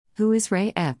Who is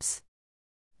Ray Epps?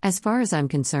 As far as I'm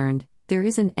concerned, there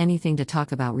isn't anything to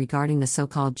talk about regarding the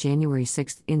so-called January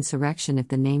 6th insurrection if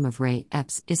the name of Ray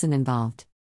Epps isn't involved.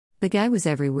 The guy was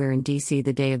everywhere in D.C.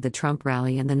 the day of the Trump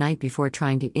rally and the night before,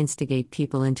 trying to instigate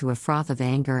people into a froth of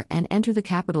anger and enter the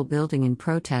Capitol building in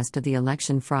protest of the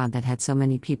election fraud that had so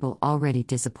many people already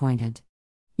disappointed.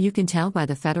 You can tell by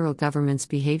the federal government's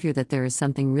behavior that there is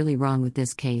something really wrong with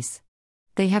this case.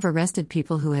 They have arrested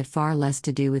people who had far less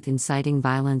to do with inciting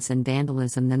violence and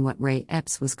vandalism than what Ray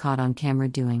Epps was caught on camera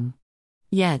doing.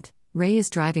 Yet, Ray is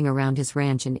driving around his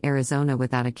ranch in Arizona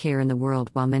without a care in the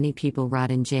world while many people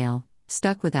rot in jail,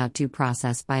 stuck without due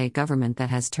process by a government that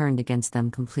has turned against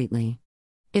them completely.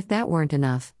 If that weren't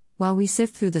enough, while we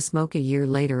sift through the smoke a year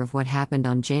later of what happened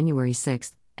on January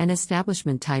 6th, and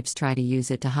establishment types try to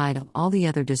use it to hide all the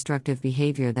other destructive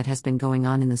behavior that has been going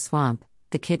on in the swamp,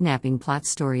 the kidnapping plot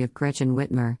story of Gretchen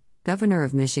Whitmer, governor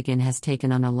of Michigan, has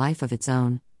taken on a life of its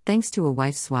own, thanks to a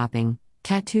wife-swapping,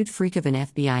 tattooed freak of an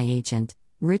FBI agent,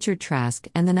 Richard Trask,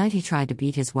 and the night he tried to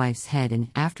beat his wife's head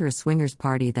in after a swingers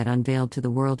party that unveiled to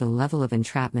the world a level of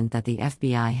entrapment that the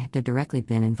FBI had directly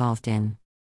been involved in.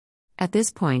 At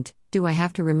this point, do I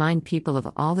have to remind people of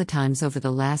all the times over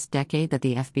the last decade that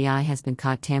the FBI has been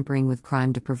caught tampering with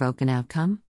crime to provoke an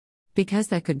outcome? Because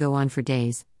that could go on for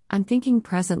days. I'm thinking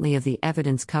presently of the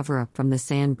evidence cover-up from the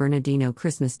San Bernardino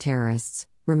Christmas terrorists.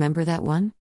 Remember that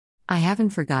one? I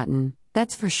haven't forgotten,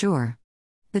 that's for sure.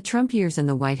 The Trump years in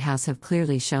the White House have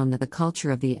clearly shown that the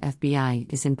culture of the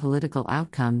FBI is in political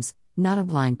outcomes, not a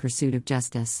blind pursuit of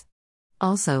justice.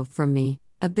 Also, from me,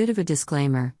 a bit of a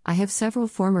disclaimer: I have several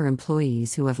former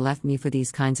employees who have left me for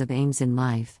these kinds of aims in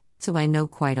life, so I know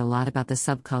quite a lot about the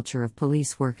subculture of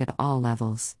police work at all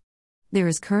levels. There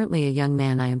is currently a young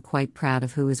man I am quite proud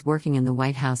of who is working in the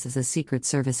White House as a Secret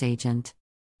Service agent.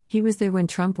 He was there when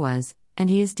Trump was, and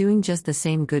he is doing just the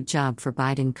same good job for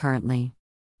Biden currently.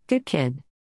 Good kid.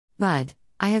 But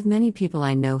I have many people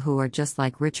I know who are just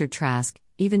like Richard Trask,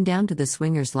 even down to the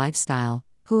swingers lifestyle,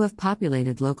 who have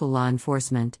populated local law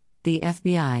enforcement, the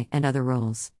FBI, and other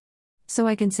roles. So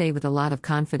I can say with a lot of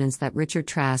confidence that Richard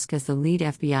Trask, as the lead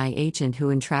FBI agent who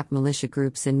entrapped militia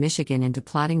groups in Michigan into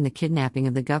plotting the kidnapping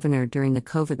of the governor during the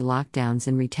COVID lockdowns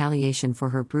in retaliation for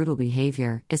her brutal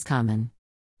behavior, is common.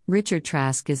 Richard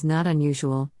Trask is not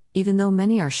unusual, even though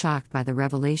many are shocked by the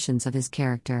revelations of his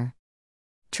character.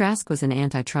 Trask was an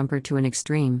anti-Trumper to an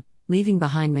extreme, leaving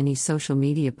behind many social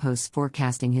media posts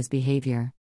forecasting his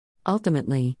behavior.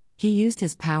 Ultimately, he used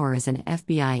his power as an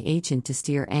FBI agent to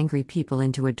steer angry people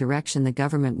into a direction the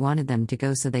government wanted them to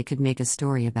go so they could make a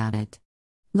story about it.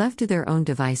 Left to their own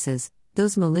devices,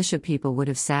 those militia people would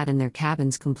have sat in their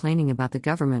cabins complaining about the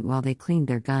government while they cleaned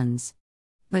their guns.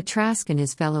 But Trask and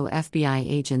his fellow FBI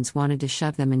agents wanted to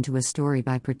shove them into a story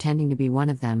by pretending to be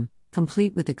one of them,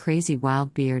 complete with the crazy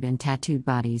wild beard and tattooed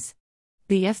bodies.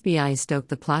 The FBI stoked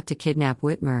the plot to kidnap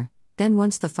Whitmer, then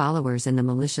once the followers in the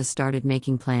militia started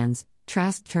making plans,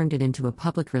 Trask turned it into a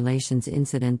public relations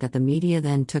incident that the media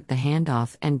then took the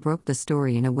handoff and broke the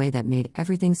story in a way that made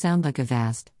everything sound like a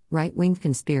vast, right-wing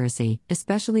conspiracy,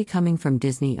 especially coming from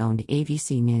Disney-owned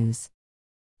ABC News.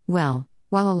 Well,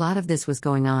 while a lot of this was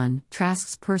going on,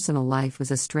 Trask's personal life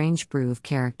was a strange brew of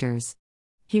characters.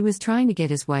 He was trying to get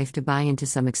his wife to buy into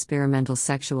some experimental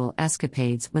sexual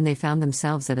escapades when they found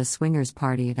themselves at a swingers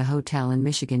party at a hotel in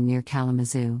Michigan near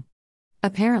Kalamazoo.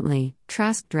 Apparently,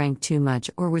 Trask drank too much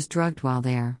or was drugged while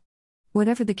there.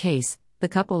 Whatever the case, the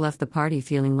couple left the party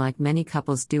feeling like many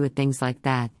couples do at things like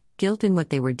that, guilt in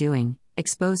what they were doing,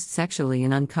 exposed sexually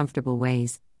in uncomfortable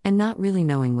ways, and not really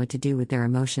knowing what to do with their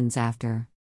emotions after.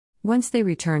 Once they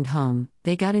returned home,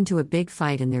 they got into a big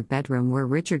fight in their bedroom where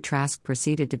Richard Trask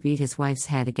proceeded to beat his wife's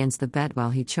head against the bed while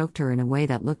he choked her in a way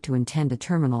that looked to intend a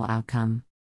terminal outcome.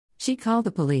 She called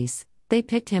the police. They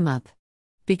picked him up.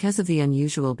 Because of the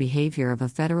unusual behavior of a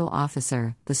federal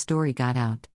officer, the story got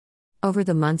out. Over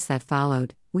the months that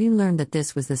followed, we learned that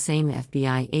this was the same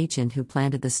FBI agent who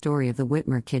planted the story of the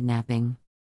Whitmer kidnapping.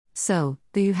 So,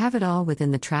 there you have it all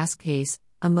within the Trask case,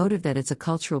 a motive that it's a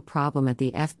cultural problem at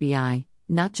the FBI,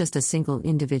 not just a single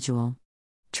individual.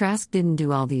 Trask didn't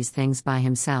do all these things by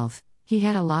himself, he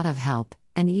had a lot of help,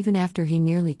 and even after he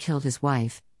nearly killed his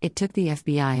wife, it took the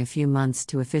FBI a few months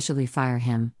to officially fire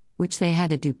him, which they had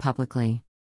to do publicly.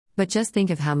 But just think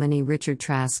of how many Richard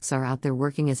Trasks are out there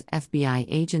working as FBI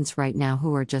agents right now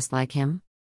who are just like him.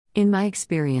 In my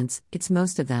experience, it's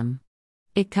most of them.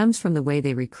 It comes from the way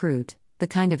they recruit, the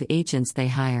kind of agents they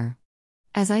hire.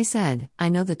 As I said, I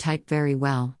know the type very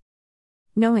well.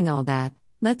 Knowing all that,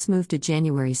 let's move to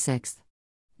January 6th.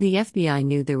 The FBI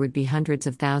knew there would be hundreds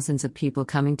of thousands of people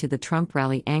coming to the Trump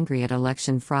rally angry at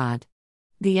election fraud.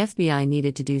 The FBI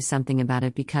needed to do something about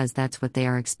it because that's what they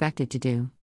are expected to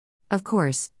do. Of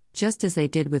course, just as they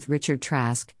did with Richard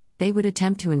Trask, they would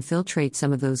attempt to infiltrate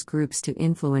some of those groups to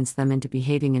influence them into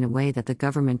behaving in a way that the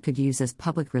government could use as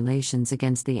public relations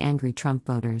against the angry Trump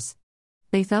voters.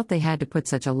 They felt they had to put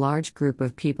such a large group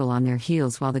of people on their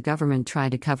heels while the government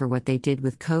tried to cover what they did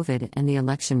with COVID and the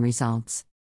election results.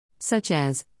 Such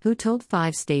as, who told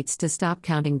 5 states to stop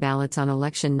counting ballots on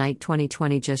election night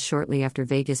 2020 just shortly after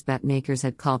Vegas bet makers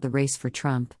had called the race for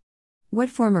Trump. What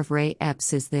form of Ray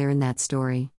Epps is there in that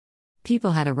story?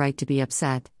 People had a right to be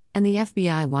upset, and the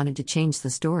FBI wanted to change the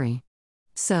story.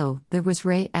 So, there was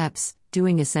Ray Epps,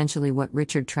 doing essentially what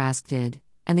Richard Trask did,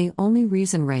 and the only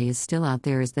reason Ray is still out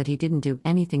there is that he didn't do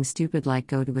anything stupid like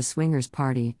go to a swingers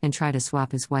party and try to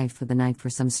swap his wife for the night for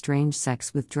some strange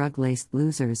sex with drug-laced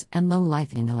losers and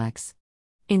low-life intellects.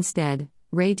 Instead,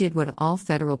 Ray did what all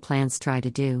federal plants try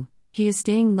to do. He is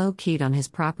staying low-keyed on his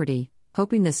property,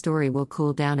 hoping the story will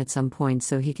cool down at some point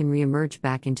so he can re-emerge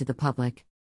back into the public.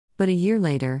 But a year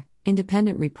later,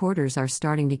 independent reporters are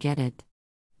starting to get it.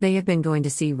 They have been going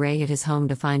to see Ray at his home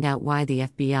to find out why the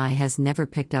FBI has never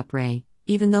picked up Ray,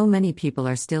 even though many people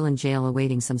are still in jail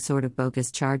awaiting some sort of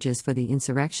bogus charges for the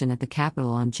insurrection at the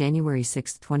Capitol on January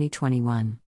 6,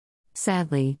 2021.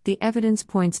 Sadly, the evidence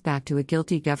points back to a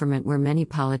guilty government where many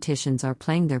politicians are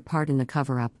playing their part in the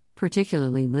cover-up,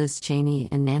 particularly Liz Cheney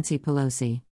and Nancy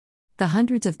Pelosi. The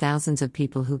hundreds of thousands of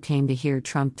people who came to hear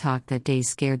Trump talk that day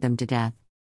scared them to death.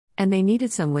 And they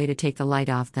needed some way to take the light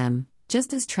off them,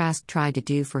 just as Trask tried to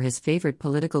do for his favorite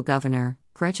political governor,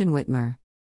 Gretchen Whitmer.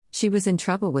 She was in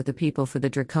trouble with the people for the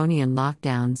draconian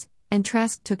lockdowns, and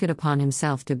Trask took it upon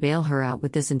himself to bail her out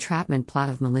with this entrapment plot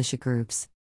of militia groups.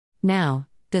 Now,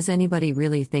 does anybody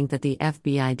really think that the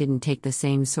FBI didn't take the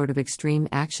same sort of extreme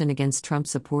action against Trump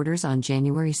supporters on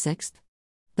January 6?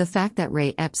 The fact that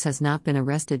Ray Epps has not been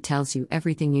arrested tells you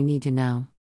everything you need to know.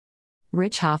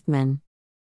 Rich Hoffman.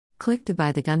 Click to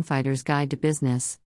buy the Gunfighter's Guide to Business.